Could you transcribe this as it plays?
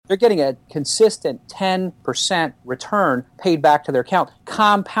they're getting a consistent 10% return paid back to their account,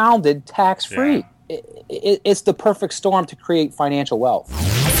 compounded tax-free. Yeah. It's the perfect storm to create financial wealth.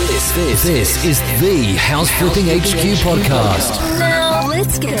 This is the House Flipping HQ podcast. Now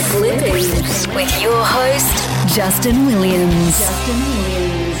let's get flipping with your host, Justin Williams.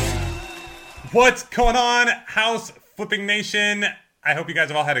 What's going on, House Flipping Nation? I hope you guys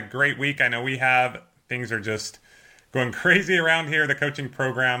have all had a great week. I know we have. Things are just going crazy around here. The coaching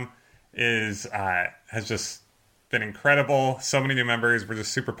program has just been incredible. So many new members. We're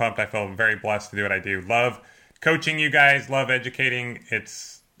just super pumped. I feel very blessed to do what I do. Love coaching you guys. Love educating.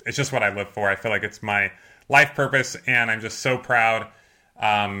 It's just what I live for. I feel like it's my life purpose, and I'm just so proud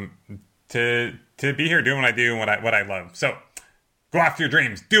to be here doing what I do and what I love. So go after your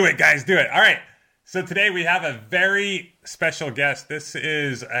dreams. Do it, guys. Do it. All right. So today we have a very special guest. This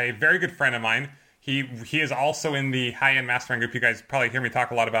is a very good friend of mine. He is also in the high-end mastermind group. You guys probably hear me talk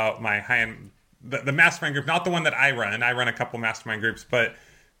a lot about my high-end, the mastermind group, not the one that I run. I run a couple mastermind groups, but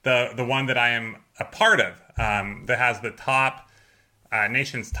the one that I am a part of that has the top,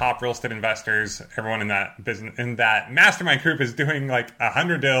 nation's top real estate investors. Everyone in that business, in that mastermind group is doing like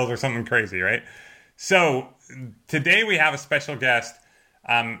 100 deals or something crazy, right? So today we have a special guest.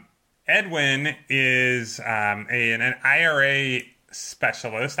 Edwin is an IRA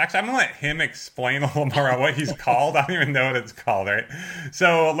specialist. Actually, I'm going to let him explain a little more about what he's called. I don't even know what it's called, right?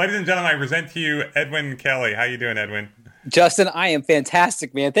 So, ladies and gentlemen, I present to you Edwin Kelly. How you doing, Edwin? Justin, I am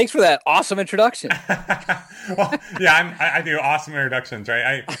fantastic, man. Thanks for that awesome introduction. Well, yeah, I do awesome introductions,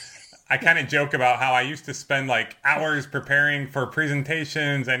 right? I kind of joke about how I used to spend like hours preparing for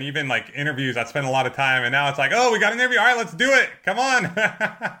presentations and even like interviews. I'd spend a lot of time, and now it's like, oh, we got an interview. All right, let's do it. Come on.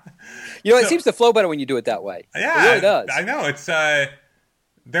 It seems to flow better when you do it that way. Yeah, it really does. I know. It's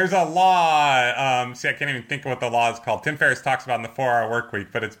there's a law. I can't even think of what the law is called. Tim Ferriss talks about in the 4-Hour Work Week,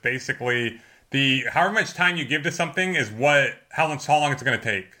 but it's basically however much time you give to something is how long it's going to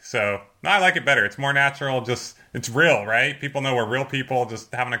take. So I like it better. It's more natural. It's real, right? People know we're real people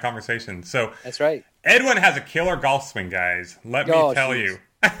just having a conversation. So that's right. Edwin has a killer golf swing, guys. Let me tell you.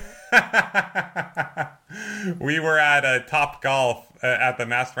 We were at Top Golf at the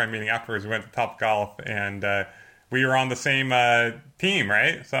mastermind meeting afterwards. We went to Top Golf, and we were on the same team,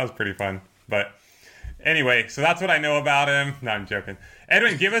 right? So that was pretty fun. But anyway, so that's what I know about him. No, I'm joking.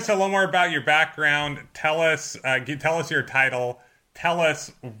 Edwin, give us a little more about your background. Tell us your title. Tell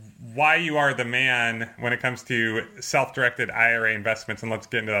us why you are the man when it comes to self-directed IRA investments, and let's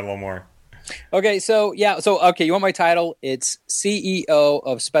get into that a little more. Okay, you want my title? It's CEO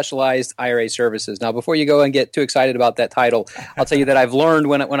of Specialized IRA Services. Now, before you go and get too excited about that title, I'll tell you that I've learned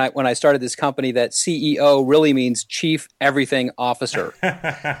when I started this company that CEO really means Chief Everything Officer.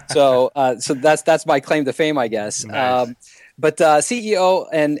 So that's my claim to fame, I guess. Nice. But CEO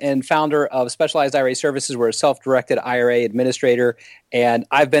and founder of Specialized IRA Services, we're a self-directed IRA administrator, and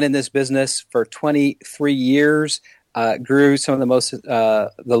I've been in this business for 23 years. Grew some of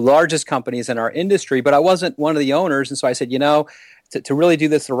the largest companies in our industry, but I wasn't one of the owners, and so I said, to really do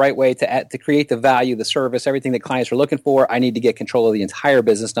this the right way, to create the value, the service, everything that clients are looking for, I need to get control of the entire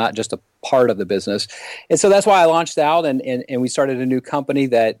business, not just a part of the business. And so that's why I launched out, and we started a new company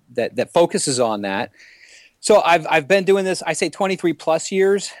that focuses on that. So I've been doing this, I say 23 plus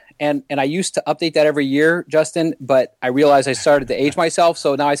years, and I used to update that every year, Justin, but I realized I started to age myself,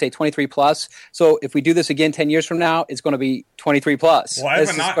 so now I say 23 plus. So if we do this again 10 years from now, it's going to be 23 plus. Well,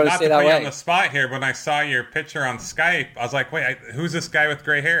 Evan, not to put you on the spot here, but when I saw your picture on Skype, I was like, wait, who's this guy with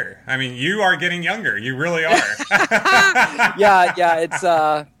gray hair? I mean, you are getting younger. You really are. Yeah, it's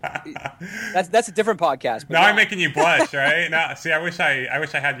that's a different podcast. Now I'm making you blush, right? Now, see, I wish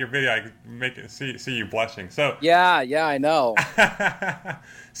I had your video. I could make it see you blushing. So yeah, I know.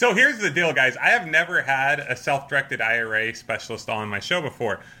 So here's the deal, guys. I have never had a self-directed IRA specialist on my show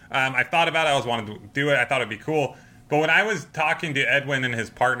before. I thought about it. I always wanted to do it. I thought it'd be cool. But when I was talking to Edwin and his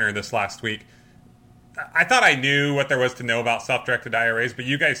partner this last week, I thought I knew what there was to know about self-directed IRAs, but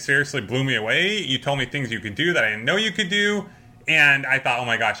you guys seriously blew me away. You told me things you could do that I didn't know you could do. And I thought, oh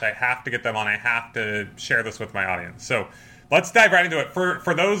my gosh, I have to get them on. I have to share this with my audience. So let's dive right into it.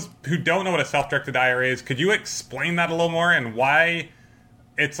 For those who don't know what a self-directed IRA is, could you explain that a little more and why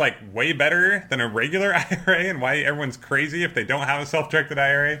it's like way better than a regular IRA and why everyone's crazy if they don't have a self-directed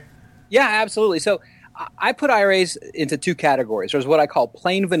IRA? Yeah, absolutely. So I put IRAs into two categories. There's what I call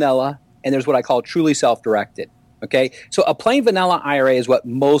plain vanilla, and there's what I call truly self-directed. Okay, so a plain vanilla IRA is what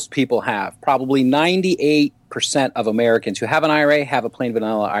most people have. Probably 98% of Americans who have an IRA have a plain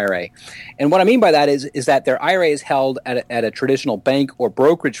vanilla IRA. And what I mean by that is that their IRA is held at a traditional bank or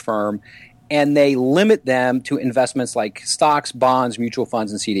brokerage firm, and they limit them to investments like stocks, bonds, mutual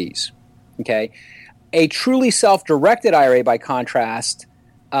funds, and CDs. Okay, a truly self-directed IRA, by contrast,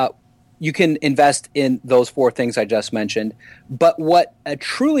 you can invest in those four things I just mentioned. But what a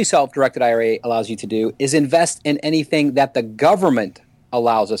truly self-directed IRA allows you to do is invest in anything that the government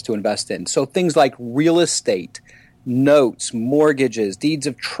allows us to invest in. So things like real estate, notes, mortgages, deeds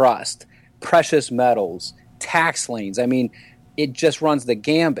of trust, precious metals, tax liens. I mean, it just runs the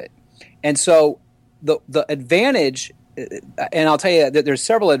gambit. And so the advantage, and I'll tell you that there's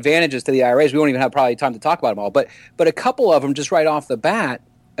several advantages to the IRAs. We won't even have probably time to talk about them all. But a couple of them just right off the bat,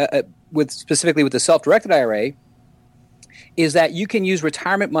 specifically with the self-directed IRA, is that you can use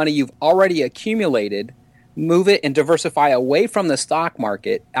retirement money you've already accumulated, move it and diversify away from the stock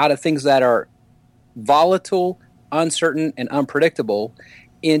market out of things that are volatile, uncertain, and unpredictable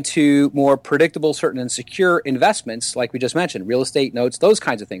into more predictable, certain, and secure investments like we just mentioned, real estate, notes, those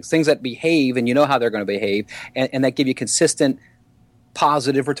kinds of things that behave and you know how they're going to behave and that give you consistent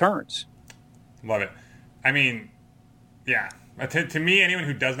positive returns. Love it. I mean, yeah. To me, anyone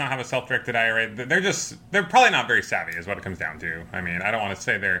who does not have a self-directed IRA, they're probably not very savvy is what it comes down to. I mean, I don't want to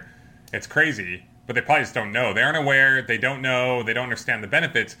say it's crazy, but they probably just don't know. They aren't aware. They don't know. They don't understand the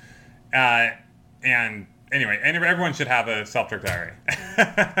benefits. And anyway, everyone should have a self-directed IRA.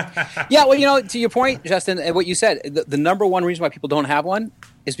 Yeah, well, to your point, Justin, what you said, the number one reason why people don't have one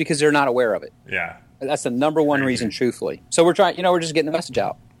is because they're not aware of it. Yeah. That's the number one reason, truthfully. So we're just getting the message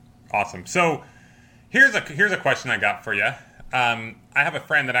out. Awesome. So here's a question I got for you. I have a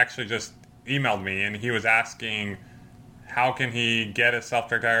friend that actually just emailed me, and he was asking how can he get a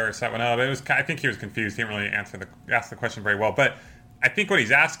self-directed IRA or set one up. I think he was confused. He didn't really ask the question very well. But I think what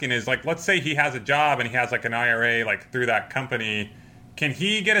he's asking is, like, let's say he has a job and he has like an IRA like through that company. Can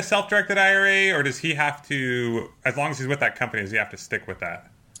he get a self-directed IRA, or does he have to, as long as he's with that company, does he have to stick with that?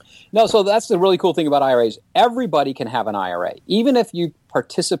 No, so that's the really cool thing about IRAs. Everybody can have an IRA. Even if you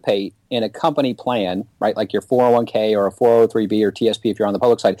participate in a company plan, right, like your 401k or a 403b or TSP if you're on the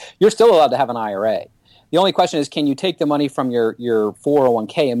public side, you're still allowed to have an IRA. The only question is, can you take the money from your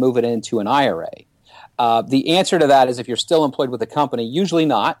 401k and move it into an IRA? The answer to that is if you're still employed with a company, usually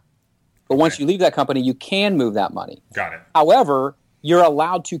not. But once you leave that company, you can move that money. Got it. However, you're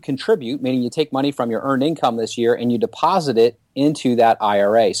allowed to contribute, meaning you take money from your earned income this year and you deposit it into that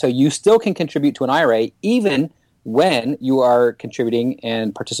IRA. So you still can contribute to an IRA even when you are contributing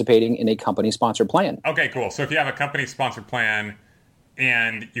and participating in a company-sponsored plan. Okay, cool. So if you have a company-sponsored plan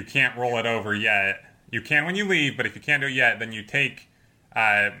and you can't roll it over yet, you can when you leave, but if you can't do it yet, then you take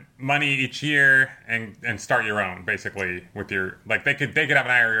money each year and start your own, basically, with your, like, they could have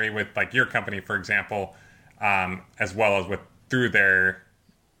an IRA with, like, your company, for example, as well as through their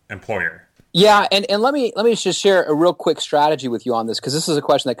employer. Yeah, and let me just share a real quick strategy with you on this, because this is a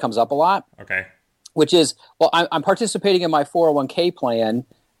question that comes up a lot. Okay. Which is, well, I'm participating in my 401k plan,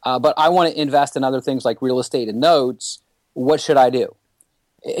 but I want to invest in other things like real estate and notes. What should I do?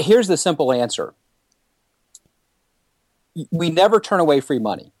 Here's the simple answer. We never turn away free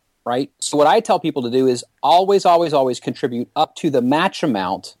money, right? So what I tell people to do is always, always, always contribute up to the match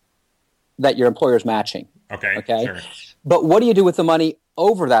amount that your employer is matching. Okay. Sure. But what do you do with the money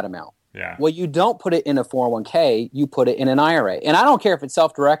over that amount? Yeah. Well, you don't put it in a 401k, you put it in an IRA. And I don't care if it's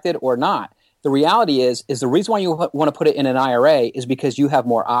self-directed or not. The reality is the reason why you want to put it in an IRA is because you have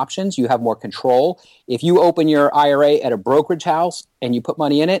more options, you have more control. If you open your IRA at a brokerage house and you put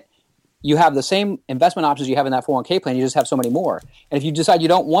money in it, you have the same investment options you have in that 401k plan, you just have so many more. And if you decide you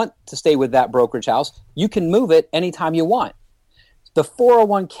don't want to stay with that brokerage house, you can move it anytime you want. The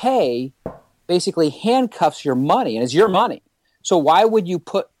 401k basically handcuffs your money, and it's your money. So why would you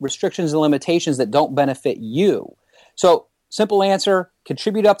put restrictions and limitations that don't benefit you? So simple answer,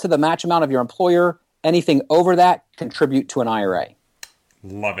 contribute up to the match amount of your employer. Anything over that, contribute to an IRA.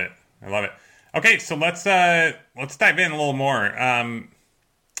 Love it. I love it. Okay, so let's dive in a little more.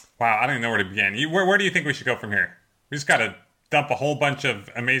 Wow, I don't even know where to begin. Where do you think we should go from here? We just got to dump a whole bunch of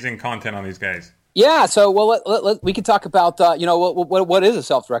amazing content on these guys. Yeah, so we can talk about what is a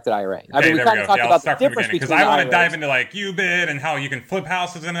self-directed IRA. Okay, I mean, we kind of talk about the difference between, because I want to IRAs. dive into like UBIT and how you can flip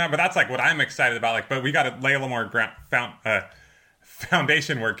houses and that, but that's like what I'm excited about. Like, but we got to lay a little more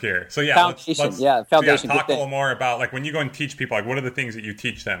foundation work here. So yeah, foundation. Talk a little more about like when you go and teach people, like what are the things that you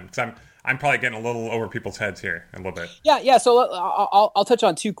teach them? Because I'm probably getting a little over people's heads here a little bit. Yeah. So I'll touch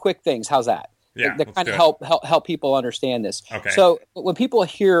on two quick things. How's that? Yeah, that kind of help people understand this. Okay. So when people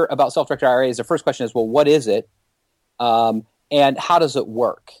hear about self-directed IRAs, the first question is, well, what is it, and how does it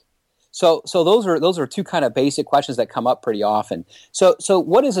work? So those are two kind of basic questions that come up pretty often. So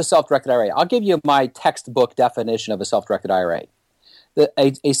what is a self-directed IRA? I'll give you my textbook definition of a self-directed IRA.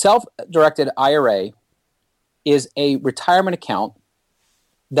 A self-directed IRA is a retirement account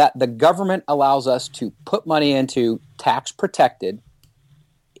that the government allows us to put money into, tax protected,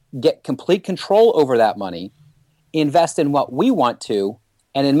 get complete control over that money, invest in what we want to,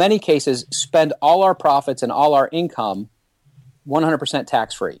 and in many cases spend all our profits and all our income 100%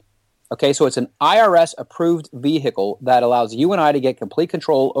 tax-free. Okay, so it's an IRS-approved vehicle that allows you and I to get complete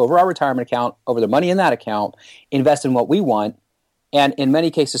control over our retirement account, over the money in that account, invest in what we want, and in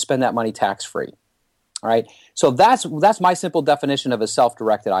many cases spend that money tax-free. All right, so that's my simple definition of a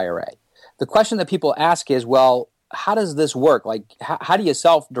self-directed IRA. The question that people ask is, well, how does this work? Like, how do you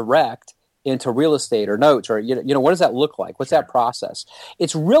self-direct into real estate or notes, or what does that look like? What's that process?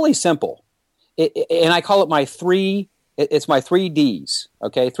 It's really simple, and I call it my three. It's my 3 Ds.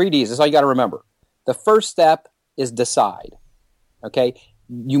 Okay, 3 Ds. That's all you got to remember. The first step is decide. Okay,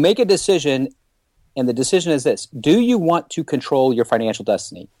 you make a decision, and the decision is this: do you want to control your financial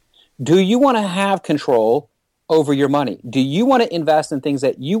destiny? Do you want to have control over your money? Do you want to invest in things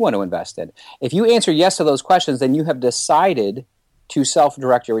that you want to invest in? If you answer yes to those questions, then you have decided to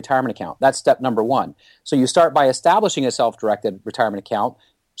self-direct your retirement account. That's step number 1. So you start by establishing a self-directed retirement account.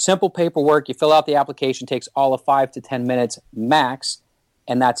 Simple paperwork. You fill out the application, takes all of 5 to 10 minutes max,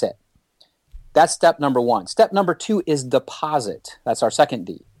 and that's it. That's step number 1. Step number 2 is deposit. That's our second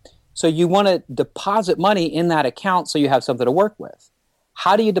D. So you want to deposit money in that account so you have something to work with.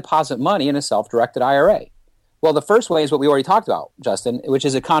 How do you deposit money in a self-directed IRA? Well, the first way is what we already talked about, Justin, which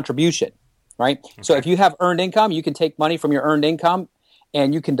is a contribution, right? Okay. So if you have earned income, you can take money from your earned income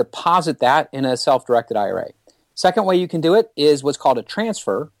and you can deposit that in a self-directed IRA. Second way you can do it is what's called a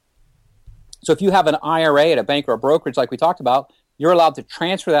transfer. So if you have an IRA at a bank or a brokerage like we talked about, you're allowed to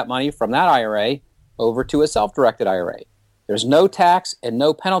transfer that money from that IRA over to a self-directed IRA. There's no tax and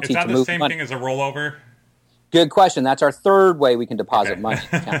no penalty to move money. Is that the same thing as a rollover? Good question. That's our third way we can deposit money.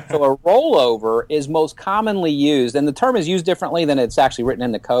 So a rollover is most commonly used, and the term is used differently than it's actually written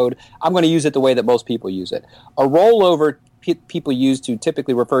in the code. I'm going to use it the way that most people use it. A rollover people use to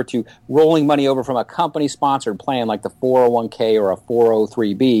typically refer to rolling money over from a company-sponsored plan like the 401k or a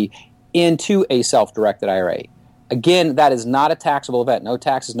 403b into a self-directed IRA. Again, that is not a taxable event. No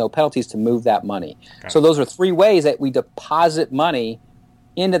taxes, no penalties to move that money. Okay. So those are 3 ways that we deposit money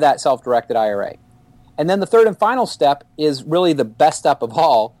into that self-directed IRA. And then the third and final step is really the best step of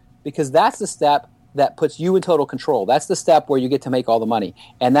all, because that's the step that puts you in total control. That's the step where you get to make all the money,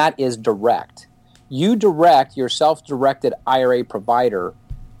 and that is direct. You direct your self-directed IRA provider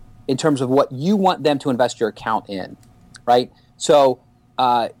in terms of what you want them to invest your account in, right? So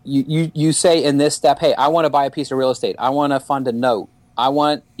you say in this step, hey, I want to buy a piece of real estate. I want to fund a note. I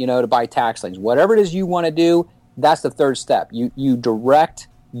want to buy tax liens. Whatever it is you want to do, that's the third step. You direct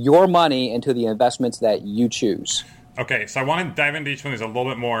your money into the investments that you choose. Okay, so I want to dive into each one. There's a little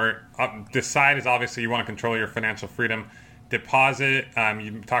bit more. Decide is obviously you want to control your financial freedom. Deposit,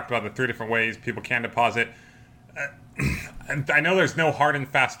 you talked about the 3 different ways people can deposit. I know there's no hard and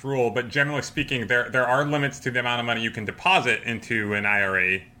fast rule, but generally speaking, there are limits to the amount of money you can deposit into an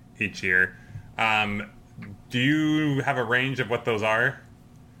IRA each year. Do you have a range of what those are?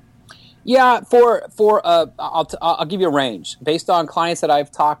 Yeah, I'll give you a range. Based on clients that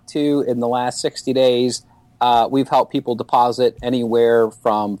I've talked to in the last 60 days, we've helped people deposit anywhere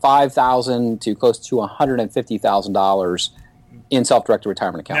from $5,000 to close to $150,000 in self-directed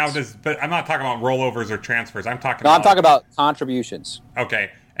retirement accounts. Now, but I'm not talking about rollovers or transfers. I'm talking about contributions.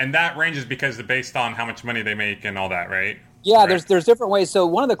 Okay, and that ranges because based on how much money they make and all that, right? Yeah, right. There's different ways. So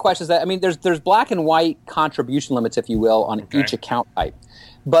one of the questions there's black and white contribution limits, if you will, on each account type.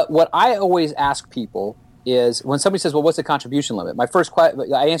 But what I always ask people is when somebody says, well, what's the contribution limit?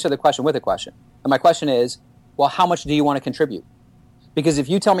 I answer the question with a question. And my question is, well, how much do you want to contribute? Because if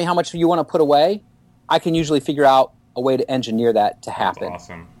you tell me how much you want to put away, I can usually figure out a way to engineer that to happen. That's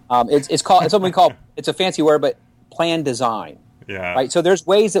awesome. It's something we call, it's a fancy word, but plan design. Yeah. Right. So there's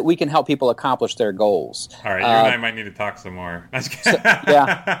ways that we can help people accomplish their goals. All right. You and I might need to talk some more.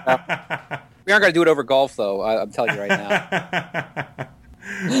 Yeah. We aren't going to do it over golf, though. I'm telling you right now.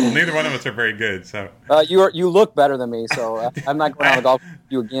 Well, neither one of us are very good, so you look better than me, so I'm not going on the golf with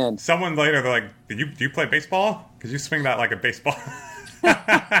you again. Someone later, they're like, do you play baseball? Because you swing that like a baseball. Well,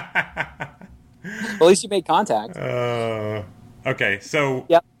 at least you made contact. Okay, so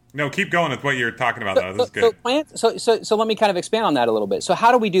yep. No, keep going with what you're talking about, though. This is good. So let me kind of expand on that a little bit. So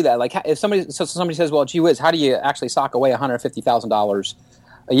how do we do that? Like, if somebody says, well, gee whiz, how do you actually sock away $150,000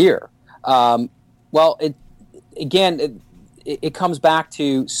 a year? Well, it comes back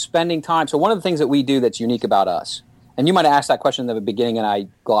to spending time. So one of the things that we do that's unique about us, and you might have asked that question in the beginning and I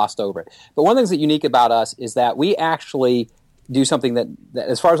glossed over it, but one of the things that's unique about us is that we actually do something that,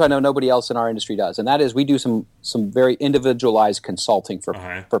 as far as I know, nobody else in our industry does, and that is we do some very individualized consulting for.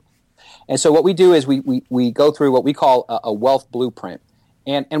 And so what we do is we go through what we call a wealth blueprint,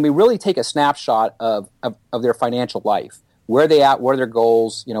 and we really take a snapshot of their financial life. Where are they at? What are their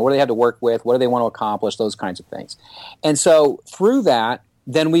goals? What do they have to work with? What do they want to accomplish? Those kinds of things. And so through that,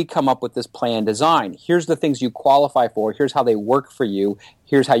 then we come up with this plan design. Here's the things you qualify for. Here's how they work for you.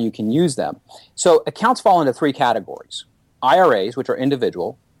 Here's how you can use them. So accounts fall into 3 categories. IRAs, which are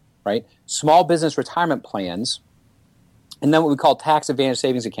individual, right? Small business retirement plans, and then what we call tax advantage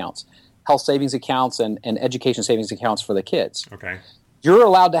savings accounts, health savings accounts, and education savings accounts for the kids. Okay. You're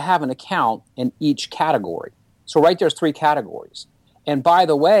allowed to have an account in each category. So right there's 3 categories. And by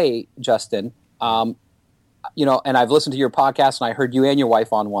the way, Justin, and I've listened to your podcast, and I heard you and your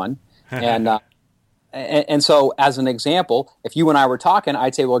wife on one. And so as an example, if you and I were talking,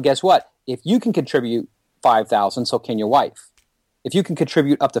 I'd say, well, guess what? If you can contribute $5,000, so can your wife. If you can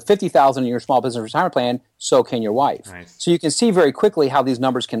contribute up to $50,000 in your small business retirement plan, so can your wife. Nice. So you can see very quickly how these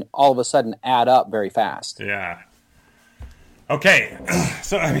numbers can all of a sudden add up very fast. Yeah. Okay,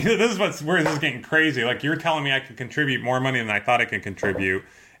 so I mean, this is where this is getting crazy. Like, you're telling me I could contribute more money than I thought I could contribute,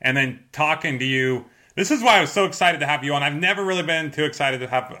 and then talking to you. This is why I was so excited to have you on. I've never really been too excited to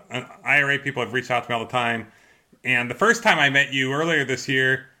have IRA people have reached out to me all the time. And the first time I met you earlier this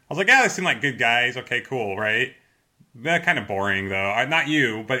year, I was like, yeah, they seem like good guys. Okay, cool, right? They're kind of boring, though. Not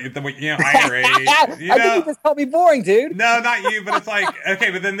you, but IRA. I think you just called me boring, dude. No, not you, but it's like,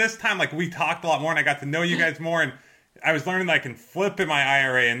 okay, but then this time, like, we talked a lot more, and I got to know you guys more, and I was learning that I can flip in my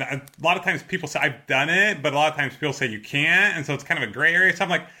IRA, and a lot of times people say I've done it, but a lot of times people say you can't, and so it's kind of a gray area. So I'm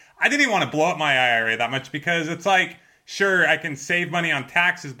like, I didn't even want to blow up my IRA that much, because it's like, sure, I can save money on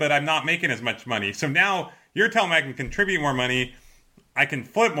taxes, but I'm not making as much money. So now you're telling me I can contribute more money, I can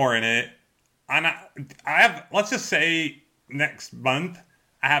flip more in it. I have, let's just say next month,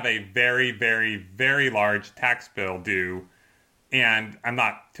 I have a very, very, very large tax bill due. And I'm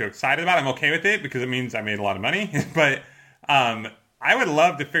not too excited about it. I'm okay with it because it means I made a lot of money. But I would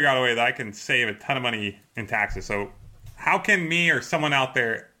love to figure out a way that I can save a ton of money in taxes. So how can me or someone out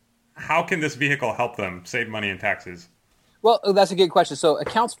there, how can this vehicle help them save money in taxes? Well, that's a good question. So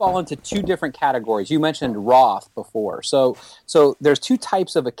accounts fall into 2 different categories. You mentioned Roth before. So there's 2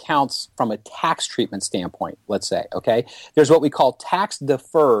 types of accounts from a tax treatment standpoint, let's say, okay? There's what we call tax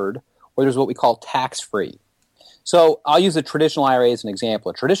deferred, or there's what we call tax free. So I'll use a traditional IRA as an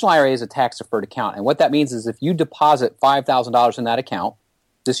example. A traditional IRA is a tax-deferred account, and what that means is if you deposit $5,000 in that account,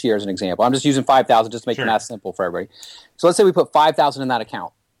 this year as an example, I'm just using $5,000 just to make the math simple for everybody. So let's say we put $5,000 in that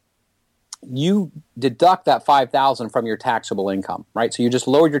account. You deduct that $5,000 from your taxable income, right? So you just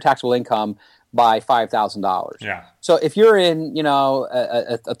lowered your taxable income by $5,000. Yeah. So if you're in,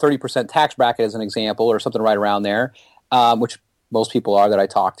 a 30% tax bracket as an example, or something right around there, which most people are that I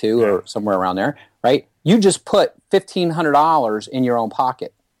talk to, or somewhere around there, right? You just put $1,500 in your own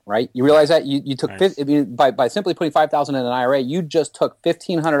pocket, right? You realize that you took nice. by simply putting $5,000 in an IRA, you just took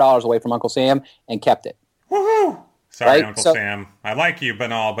 $1,500 away from Uncle Sam and kept it. Woohoo! Sorry, right? Uncle Sam. I like you, but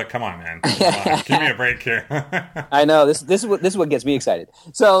come on, man. Come on. Give me a break here. I know this is what gets me excited.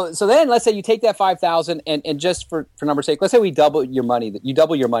 So then let's say you take that $5,000 and just for number's sake, let's say we double your money. You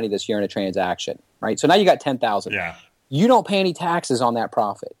double your money this year in a transaction, right? So now you got $10,000. Yeah. You don't pay any taxes on that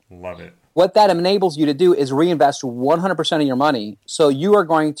profit. Love it. What that enables you to do is reinvest 100% of your money, so you are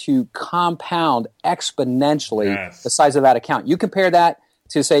going to compound exponentially the size of that account. You compare that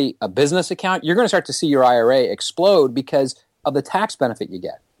to, say, a business account, you're going to start to see your IRA explode because of the tax benefit you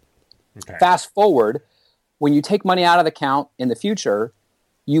get. Okay. Fast forward, when you take money out of the account in the future,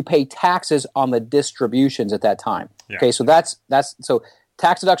 you pay taxes on the distributions at that time. Yeah. Okay, so that's so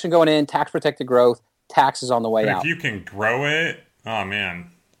tax deduction going in, tax protected growth, taxes on the way out. If you can grow it, oh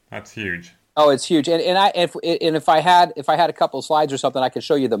man. That's huge. Oh, it's huge. And if I had a couple of slides or something, I could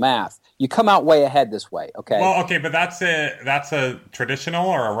show you the math. You come out way ahead this way. Okay. Well, okay, but that's a traditional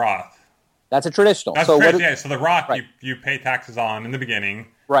or a Roth? That's a traditional. That's traditional. Yeah. So the Roth, right. you pay taxes on in the beginning.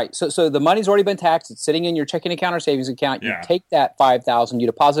 Right. So the money's already been taxed. It's sitting in your checking account or savings account. You take that $5,000, you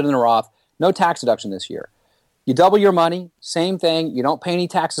deposit it in the Roth. No tax deduction this year. You double your money. Same thing. You don't pay any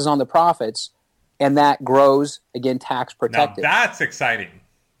taxes on the profits, and that grows again tax protected. Now that's exciting.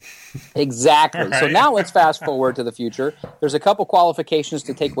 Exactly. Right. So now let's fast forward to the future. There's a couple qualifications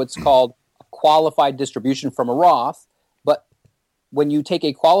to take what's called a qualified distribution from a Roth. But when you take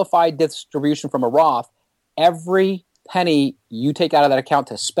a qualified distribution from a Roth, every penny you take out of that account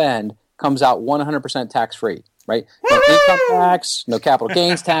to spend comes out 100% tax-free, right? No income tax, no capital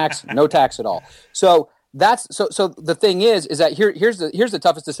gains tax, no tax at all. So that's so the thing is that here's the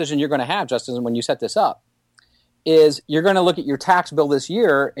toughest decision you're going to have, Justin, when you set this up. is you're going to look at your tax bill this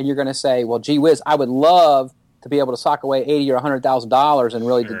year and you're going to say, well, gee whiz, I would love to be able to sock away $80,000 or $100,000 and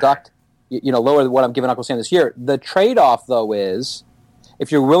really deduct, lower than what I'm giving Uncle Sam this year. The trade-off, though, is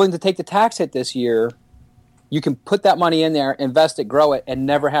if you're willing to take the tax hit this year, you can put that money in there, invest it, grow it, and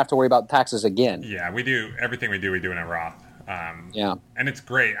never have to worry about taxes again. Yeah, we do everything we do in a Roth. And it's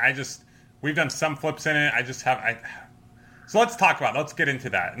great. We've done some flips in it. So let's let's get into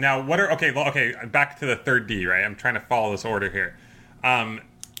that. Now, back to the third D, right? I'm trying to follow this order here.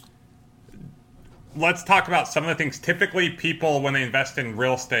 Let's talk about some of the things. Typically, people, when they invest in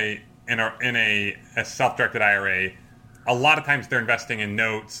real estate in a self-directed IRA, a lot of times they're investing in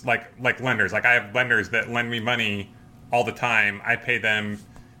notes, like lenders. Like I have lenders that lend me money all the time. I pay them,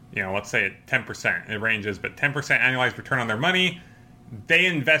 let's say at 10%. It ranges, but 10% annualized return on their money. They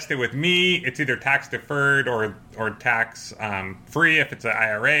invest it with me. It's either tax deferred or tax free if it's an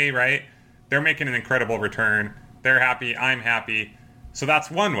IRA, right? They're making an incredible return. They're happy. I'm happy. So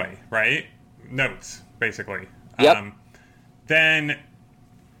that's one way, right? Notes, basically. Yep. Then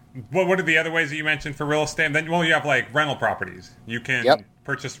what are the other ways that you mentioned for real estate? Then, you have like rental properties. You can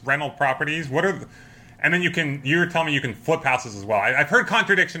purchase rental properties. And then you're telling me you can flip houses as well. I've heard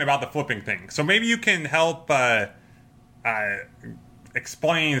contradiction about the flipping thing. So maybe you can help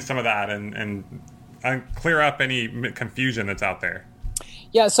explain some of that and clear up any confusion that's out there.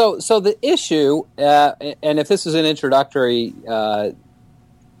 Yeah, so the issue, and if this is an introduction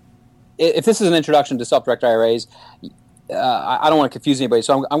to self-directed IRAs, I don't want to confuse anybody,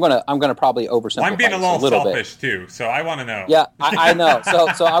 so I'm gonna probably oversimplify. I'm being a little selfish bit. Too, so I want to know. Yeah, I know.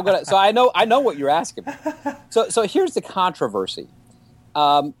 So I know what you're asking. So here's the controversy.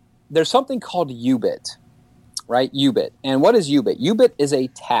 There's something called UBIT, right? UBIT, and what is UBIT? UBIT is a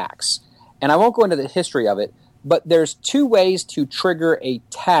tax, and I won't go into the history of it, but there's two ways to trigger a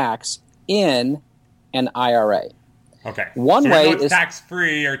tax in an IRA. Okay. One way is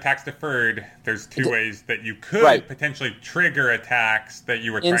tax-free or tax-deferred. There's two ways that you could potentially trigger a tax that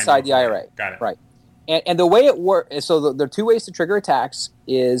you were trying inside to the IRA. Got it. Right. And the way it works, so the two ways to trigger a tax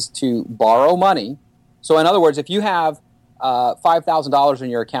is to borrow money. So in other words, if you have $5,000 in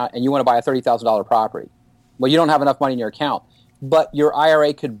your account and you want to buy a $30,000 property, well, you don't have enough money in your account, but your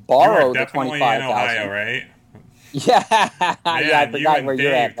IRA could borrow the $25,000. Definitely in Ohio, right? Yeah, man, I forgot where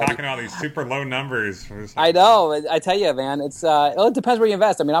you're at. Talking about these super low numbers. I know. I tell you, man, it depends where you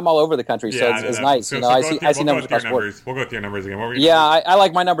invest. I mean, I'm all over the country, so it's nice. So I see numbers across the board. We'll go through your numbers again. What were you I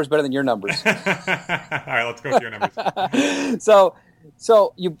like my numbers better than your numbers. All right, let's go through your numbers.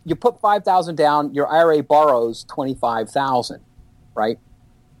 So you put $5,000 down. Your IRA borrows $25,000, right?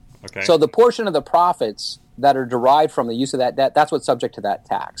 Okay. So the portion of the profits that are derived from the use of that debt, that's what's subject to that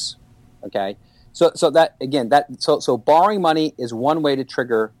tax. Okay. So borrowing money is one way to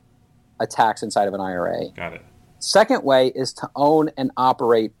trigger a tax inside of an IRA. Got it. Second way is to own and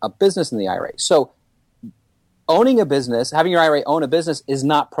operate a business in the IRA. So owning a business, having your IRA own a business is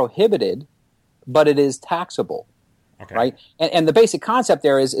not prohibited, but it is taxable. Okay. Right? And the basic concept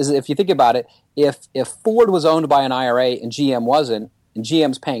there is if you think about it, if Ford was owned by an IRA and GM wasn't, and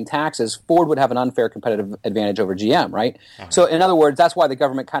GM's paying taxes, Ford would have an unfair competitive advantage over GM, right? Uh-huh. So in other words, that's why the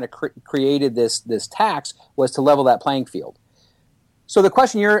government kind of created this tax, was to level that playing field. So the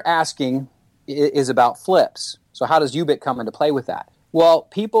question you're asking is about flips. So how does UBIT come into play with that? Well,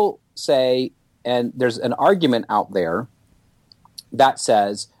 people say, and there's an argument out there that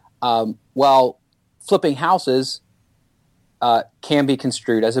says, flipping houses can be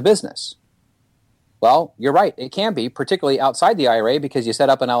construed as a business. Well, you're right. It can be, particularly outside the IRA, because you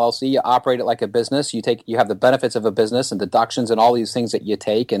set up an LLC, you operate it like a business, you have the benefits of a business and deductions and all these things that you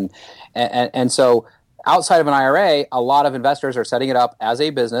take, and so outside of an IRA, a lot of investors are setting it up as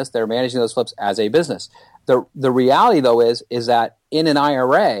a business. They're managing those flips as a business. The reality, though, is that in an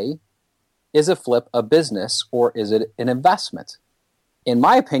IRA, is a flip a business or is it an investment? In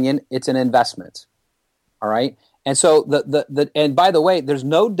my opinion, it's an investment. All right. And so and by the way, there's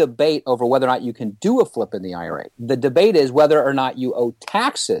no debate over whether or not you can do a flip in the IRA. The debate is whether or not you owe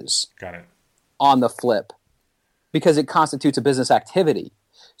taxes on the flip, because it constitutes a business activity.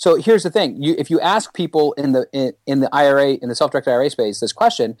 So here's the thing: if you ask people in the IRA, in the self-directed IRA space, this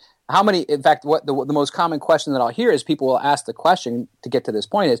question, how many? In fact, what the most common question that I'll hear is people will ask the question to get to this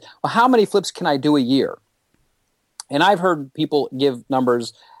point is, well, how many flips can I do a year? And I've heard people give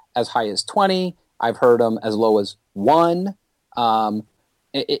numbers as high as 20. I've heard them as low as 1.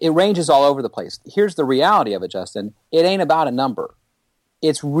 It ranges all over the place. Here's the reality of it, Justin. It ain't about a number.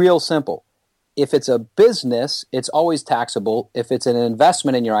 It's real simple. If it's a business, it's always taxable. If it's an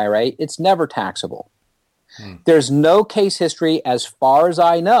investment in your IRA, it's never taxable. There's no case history, as far as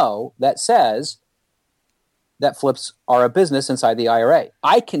I know, that says that flips are a business inside the IRA.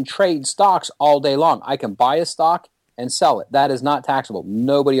 I can trade stocks all day long. I can buy a stock and sell it. That is not taxable.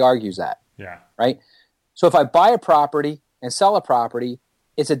 Nobody argues that. Yeah. Right? So if I buy a property and sell a property,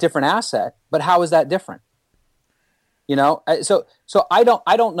 it's a different asset, but how is that different? You know, so I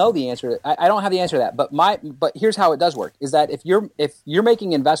don't know the answer. I don't have the answer to that. But here's how it does work: is that if you're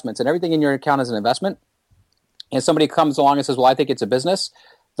making investments and everything in your account is an investment, and somebody comes along and says, "Well, I think it's a business,"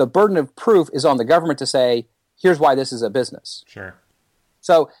 the burden of proof is on the government to say, "Here's why this is a business." Sure.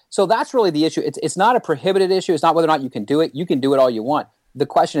 So that's really the issue. It's not a prohibited issue. It's not whether or not you can do it. You can do it all you want. The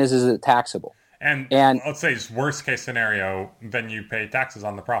question is it taxable? And let's say it's worst case scenario, then you pay taxes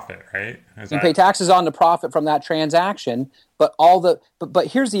on the profit, right? You pay taxes on the profit from that transaction, but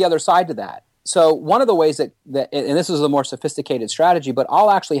here's the other side to that. So one of the ways that and this is a more sophisticated strategy, but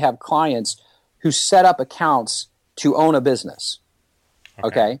I'll actually have clients who set up accounts to own a business.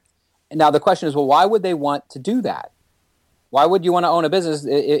 Okay? And now the question is, well, why would they want to do that? Why would you want to own a business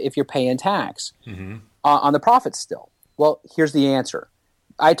if you're paying tax on the profits still? Well, here's the answer.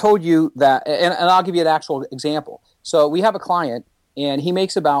 I told you that, and I'll give you an actual example. So we have a client, and he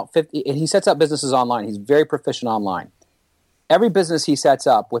makes about 50, and he sets up businesses online. He's very proficient online. Every business he sets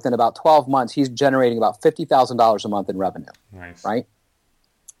up, within about 12 months, he's generating about $50,000 a month in revenue. Nice. Right?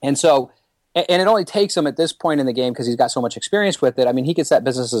 And so, and it only takes him at this point in the game, because he's got so much experience with it. I mean, he could set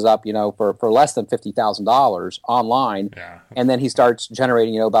businesses up, for less than $50,000 online, and then he starts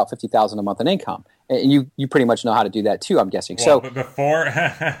generating, about $50,000 a month in income. And you pretty much know how to do that too, I'm guessing. Well, but before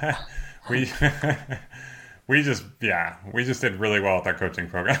we just did really well with our coaching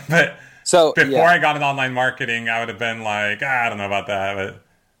program. But before I got in online marketing, I would have been like, I don't know about that. But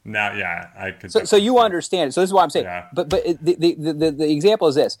now, I could. So you understand it. So this is what I'm saying. Yeah. But the example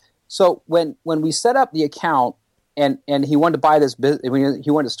is this. So when we set up the account and he wanted to buy this business,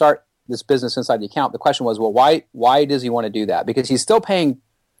 he wanted to start this business inside the account. The question was, well, why does he want to do that? Because he's still paying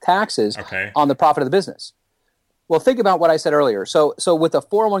taxes on the profit of the business. Well, think about what I said earlier. So with a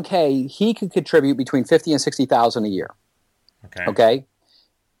 401k, he could contribute between $50,000 and $60,000 a year. Okay.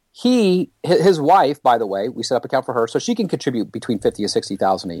 His wife, by the way, we set up an account for her, so she can contribute between $50,000 and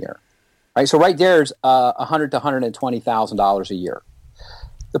 $60,000 a year. Right. So right there's $100,000 to $120,000 a year.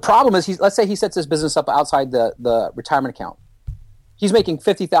 The problem is, let's say he sets his business up outside the retirement account. He's making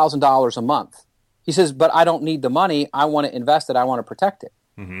 $50,000 a month. He says, but I don't need the money. I want to invest it. I want to protect it.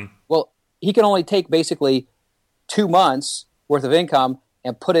 Mm-hmm. Well, he can only take basically 2 months worth of income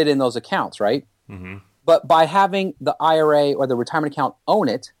and put it in those accounts, right? Mm-hmm. But by having the IRA or the retirement account own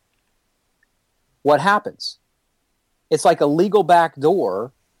it, what happens? It's like a legal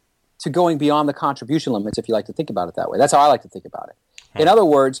backdoor to going beyond the contribution limits, if you like to think about it that way. That's how I like to think about it. In other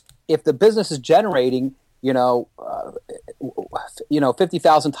words, if the business is generating,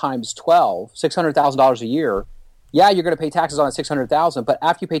 50,000 times 12, $600,000 a year, you're going to pay taxes on that $600,000. But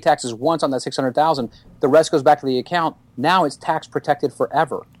after you pay taxes once on that $600,000, the rest goes back to the account. Now it's tax protected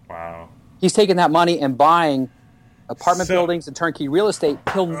forever. Wow. He's taking that money and buying apartment buildings and turnkey real estate.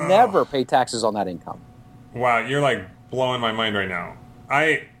 He'll never pay taxes on that income. Wow, you're like blowing my mind right now.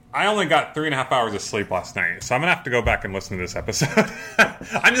 I only got 3.5 hours of sleep last night, so I'm gonna have to go back and listen to this episode.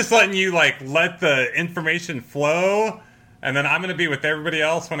 I'm just letting you let the information flow, and then I'm gonna be with everybody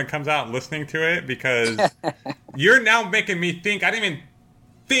else when it comes out listening to it, because you're now making me think. I didn't even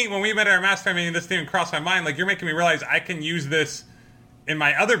think when we met at our mastermind meeting, this didn't even cross my mind. Like, you're making me realize I can use this in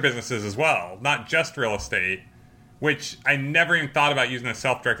my other businesses as well, not just real estate, which I never even thought about using a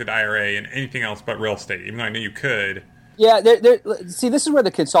self-directed IRA in anything else but real estate, even though I knew you could. Yeah, see, this is where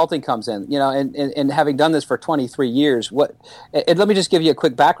the consulting comes in, and having done this for 23 years, and let me just give you a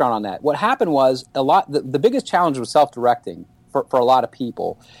quick background on that. What happened was the biggest challenge with self-directing for a lot of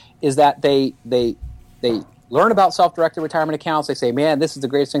people is that they learn about self-directed retirement accounts. They say, man, this is the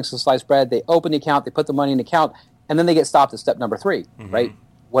greatest thing since sliced bread. They open the account, they put the money in the account, and then they get stopped at step number 3, right?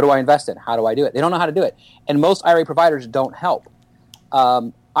 What do I invest in? How do I do it? They don't know how to do it. And most IRA providers don't help.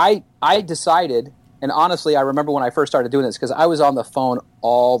 I decided... And honestly, I remember when I first started doing this, because I was on the phone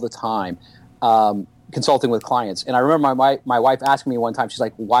all the time consulting with clients. And I remember my wife asking me one time, she's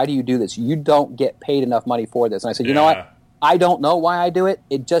like, why do you do this? You don't get paid enough money for this. And I said, you know what? I don't know why I do it.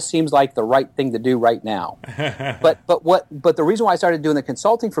 It just seems like the right thing to do right now. But the reason why I started doing the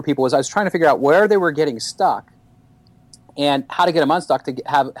consulting for people was I was trying to figure out where they were getting stuck and how to get them unstuck to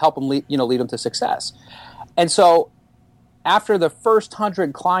help them lead them to success. And so after the first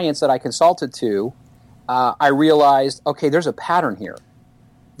 100 clients that I consulted to, I realized, okay, there's a pattern here.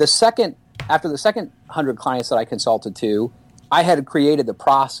 After the second 100 clients that I consulted to, I had created the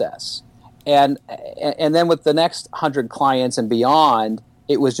process, and then with the next 100 clients and beyond,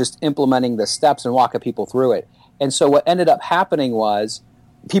 It was just implementing the steps and walking people through it. And so what ended up happening was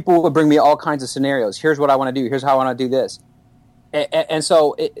people would bring me all kinds of scenarios. Here's what I want to do. Here's how I want to do this. And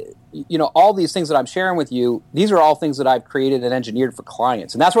so, all these things that I'm sharing with you, these are all things that I've created and engineered for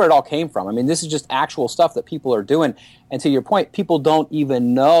clients. And that's where it all came from. I mean, this is just actual stuff that people are doing. And to your point, people don't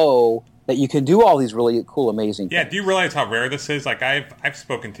even know that you can do all these really cool, amazing things. Yeah, do you realize how rare this is? Like, I've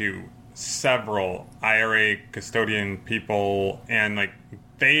spoken to several IRA custodian people, and, like,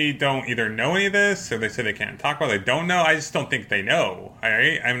 they don't either know any of this, or they say they can't talk about it. They don't know. I just don't think they know. All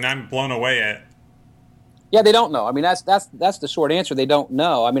right? I mean, I'm blown away at... Yeah, they don't know. I mean, that's the short answer. They don't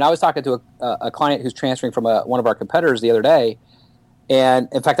know. I mean, I was talking to a client who's transferring from one of our competitors the other day, and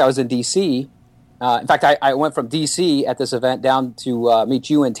in fact, I was in D.C. In fact, I went from D.C. at this event down to meet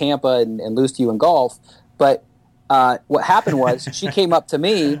you in Tampa and lose to you in golf. But what happened was she came up to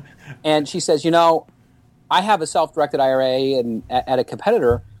me and she says, I have a self-directed IRA and at a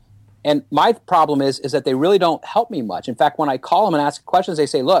competitor, and my problem is that they really don't help me much. In fact, when I call them and ask questions, they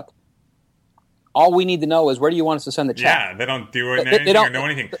say, look, all we need to know is where do you want us to send the check? Yeah, they don't do anything or know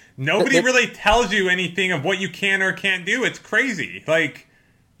anything. Nobody really tells you anything of what you can or can't do. It's crazy. Like,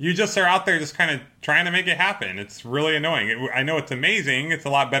 you just are out there just kind of trying to make it happen. It's really annoying. I know it's amazing. It's a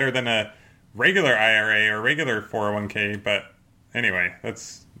lot better than a regular IRA or regular 401k. But anyway,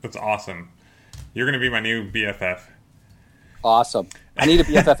 that's awesome. You're going to be my new BFF. Awesome. I need a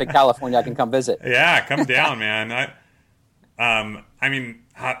BFF in California. I can come visit. Yeah, come down, man. I mean,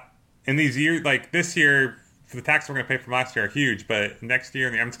 in these years, like this year, the taxes we're going to pay from last year are huge, but next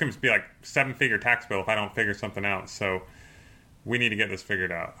year, it's going to be like 7-figure tax bill if I don't figure something out. So we need to get this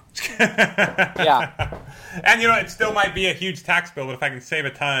figured out. Yeah. And it still might be a huge tax bill, but if I can save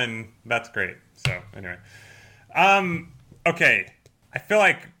a ton, that's great. So anyway. Okay. I feel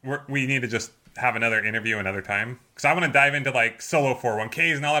like we need to just have another interview another time, because I want to dive into like solo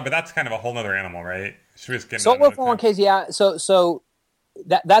 401ks and all that, but that's kind of a whole nother animal, right? Should we just get into solo 401ks? Yeah. So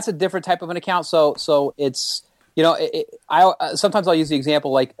that's a different type of an account. So it's, I sometimes I'll use the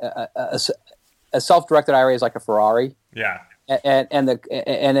example like a self-directed IRA is like a Ferrari. Yeah. And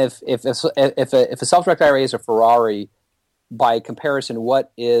if a self-directed IRA is a Ferrari, by comparison,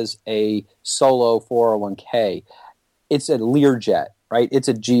 what is a solo 401k? It's a Learjet, right? It's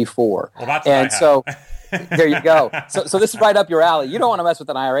a G4. Well, that's and so there you go. So this is right up your alley. You don't want to mess with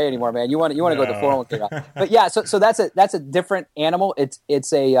an IRA anymore, man. You want to go to the 401k route. But yeah, so that's a different animal.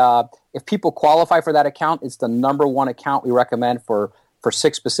 It's a if people qualify for that account, it's the number one account we recommend for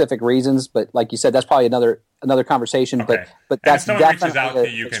 6 specific reasons. But like you said, that's probably another conversation. Okay. But that's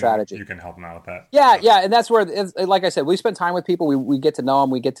definitely a strategy. You can help them out with that. Yeah, and that's where, like I said, we spend time with people. We get to know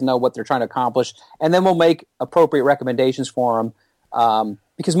them. We get to know what they're trying to accomplish, and then we'll make appropriate recommendations for them.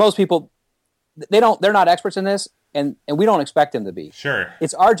 Because most people, they're not experts in this, and we don't expect them to be. Sure.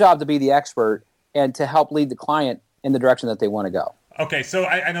 It's our job to be the expert and to help lead the client in the direction that they want to go. Okay, so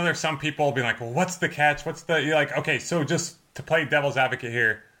I know there's some people being like, well, what's the catch? You're like, okay, so just to play devil's advocate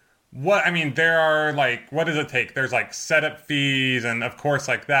here, there are like, what does it take? There's like setup fees and of course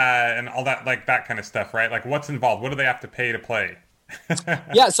like that and all that, like that kind of stuff, right? Like what's involved? What do they have to pay to play?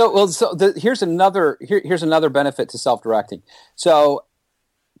 Yeah. Here's another benefit to self-directing. So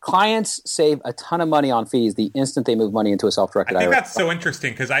clients save a ton of money on fees the instant they move money into a self-directed IRA. I think that's so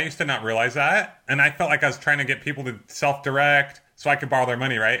interesting because I used to not realize that. And I felt like I was trying to get people to self-direct so I could borrow their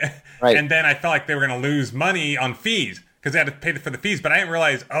money, right? Right. And then I felt like they were going to lose money on fees because they had to pay for the fees. But I didn't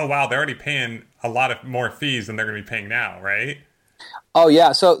realize, oh, wow, they're already paying a lot of more fees than they're going to be paying now, right? Oh,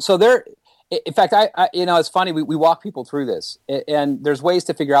 yeah. So they're, in fact, I it's funny. We walk people through this, and there's ways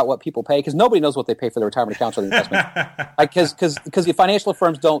to figure out what people pay because nobody knows what they pay for their retirement accounts or the investment. Because the financial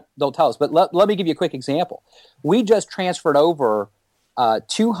firms don't tell us. But let me give you a quick example. We just transferred over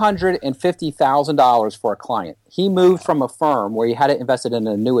 $250,000 for a client. He moved from a firm where he had it invested in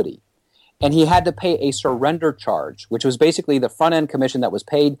an annuity, and he had to pay a surrender charge, which was basically the front end commission that was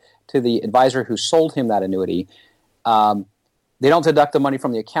paid to the advisor who sold him that annuity. They don't deduct the money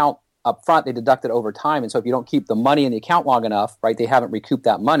from the account up front, they deduct it over time. And so if you don't keep the money in the account long enough, right, they haven't recouped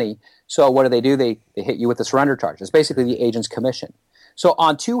that money. So what do? They hit you with the surrender charge. It's basically the agent's commission. So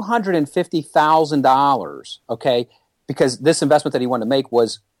on $250,000, okay, because this investment that he wanted to make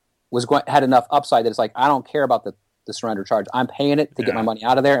had enough upside that it's like, I don't care about the surrender charge. I'm paying it to get my money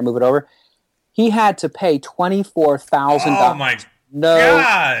out of there and move it over. He had to pay $24,000. Oh my gosh.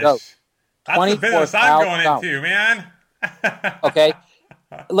 That's the business I'm going into, man. Okay.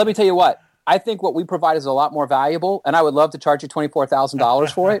 Let me tell you what. I think what we provide is a lot more valuable, and I would love to charge you $24,000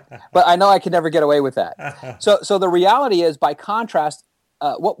 for it, but I know I could never get away with that. So the reality is, by contrast,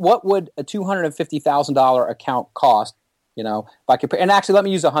 what would a $250,000 account cost, If I compare, and actually, let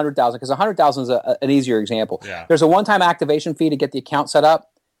me use 100,000 because 100,000 is an easier example. Yeah. There's a one-time activation fee to get the account set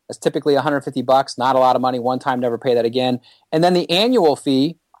up. It's typically $150, not a lot of money. One time, never pay that again. And then the annual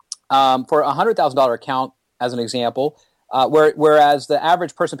fee for a $100,000 account, as an example, whereas the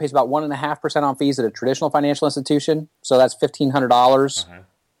average person pays about 1.5% on fees at a traditional financial institution. So that's $1,500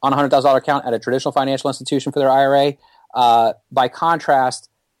 on a $100,000 account at a traditional financial institution for their IRA. By contrast,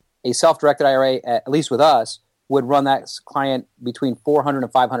 a self-directed IRA, at least with us, would run that client between $400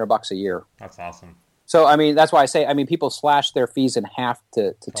 and $500 a year. That's awesome. So, that's why I say, people slash their fees in half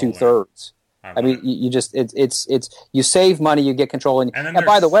to Totally. 2/3. You save money, you get control. And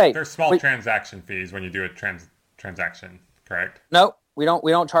by the way, there's small transaction fees when you do a transaction, correct? No, we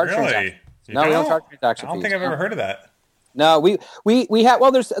don't charge Really? transaction. We don't charge transaction fees. I don't think I've ever heard of that. No, we have.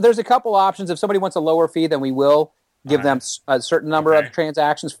 Well, there's a couple options. If somebody wants a lower fee, then we will give them a certain number of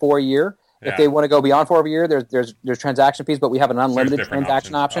transactions for a year. If they want to go beyond 4 a year, there's transaction fees, but we have an unlimited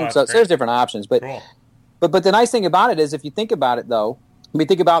transaction option. So there's different options. But cool. but the nice thing about it is, if you think about it, though,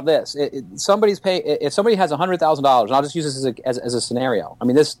 think about this: if somebody has $100,000, and I'll just use this as a scenario.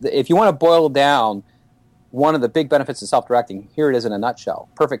 If you want to boil down one of the big benefits of self-directing, here it is in a nutshell.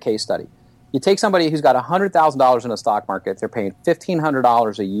 Perfect case study. You take somebody who's got $100,000 in the stock market; they're paying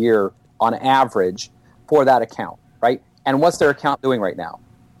 $1,500 a year on average for that account, right? And what's their account doing right now?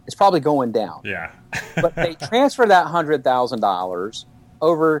 It's probably going down. Yeah. But they transfer that $100,000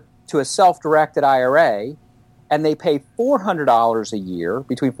 over to a self-directed IRA, and they pay $400 a year,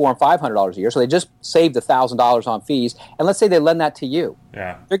 between $400 and $500 a year. So they just saved $1,000 on fees. And let's say they lend that to you.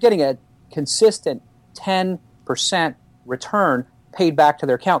 Yeah. They're getting a consistent 10% return paid back to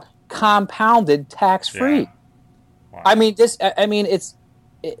their account, compounded tax-free. Yeah. Wow.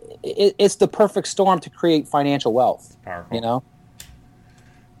 It's the perfect storm to create financial wealth. Powerful.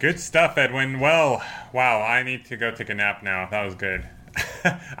 Good stuff, Edwin. Well, wow, I need to go take a nap now. That was good.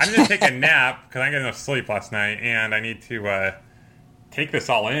 I'm going to take a nap because I didn't get enough sleep last night, and I need to take this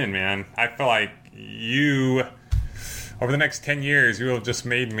all in, man. I feel like you, over the next 10 years, you will have just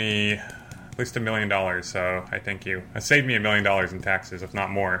made me at least $1 million. So I thank you. It saved me $1 million in taxes, if not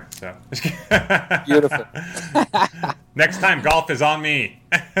more. So Beautiful. Next time, golf is on me.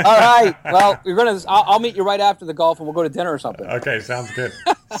 All right. Well, I'll meet you right after the golf, and we'll go to dinner or something. Okay, sounds good.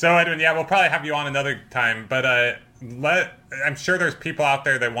 So, Edwin, we'll probably have you on another time. But I'm sure there's people out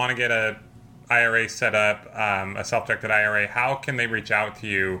there that want to get a IRA set up, a self-directed IRA. How can they reach out to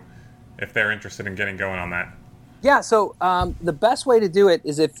you if they're interested in getting going on that? Yeah. So the best way to do it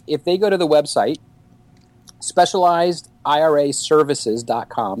is if they go to the website,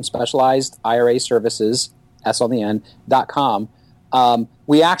 specializediraservices.com, specialized IRA services, S on the end, .com.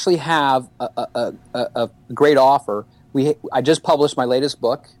 We actually have a great offer. I just published my latest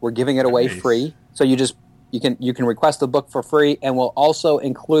book. We're giving it away free. So you can request the book for free, and we'll also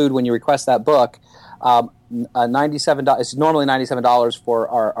include, when you request that book, $97. It's normally $97 for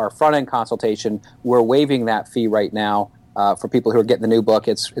our front end consultation. We're waiving that fee right now for people who are getting the new book.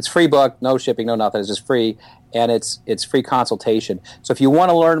 It's free book, no shipping, no nothing. It's just free, and it's free consultation. So if you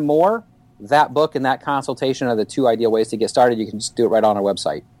want to learn more, that book and that consultation are the two ideal ways to get started. You can just do it right on our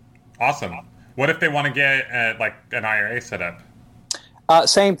website. Awesome. What if they want to get an IRA set up?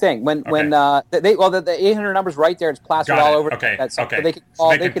 Same thing. The 800 number's right there. It's plastered all over. Okay. So they can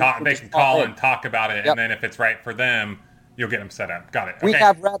call and talk about it, and then if it's right for them, you'll get them set up. Got it. Okay. We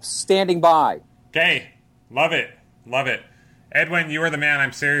have reps standing by. Okay. Love it. Edwin, you are the man.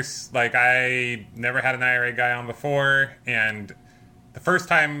 I'm serious. I never had an IRA guy on before, and the first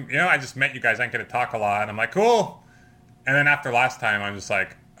time, I just met you guys. I didn't get to talk a lot, and I'm like, cool. And then after last time, I'm just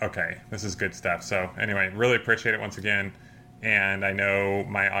like, okay, this is good stuff. So anyway, really appreciate it once again. And I know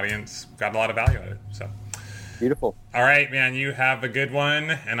my audience got a lot of value out of it. So beautiful. All right, man, you have a good one.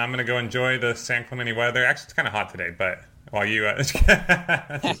 And I'm going to go enjoy the San Clemente weather. Actually, it's kind of hot today, but while you...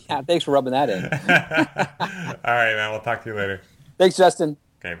 Thanks for rubbing that in. All right, man, we'll talk to you later. Thanks, Justin.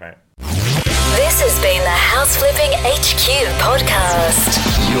 Okay, bye. This has been the House Flipping HQ podcast.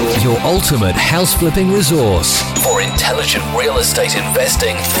 Your ultimate house flipping resource for intelligent real estate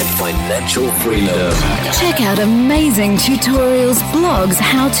investing and financial freedom. Check out amazing tutorials, blogs,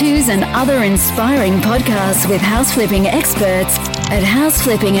 how-tos, and other inspiring podcasts with house flipping experts at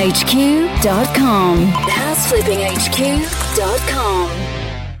houseflippinghq.com. houseflippinghq.com.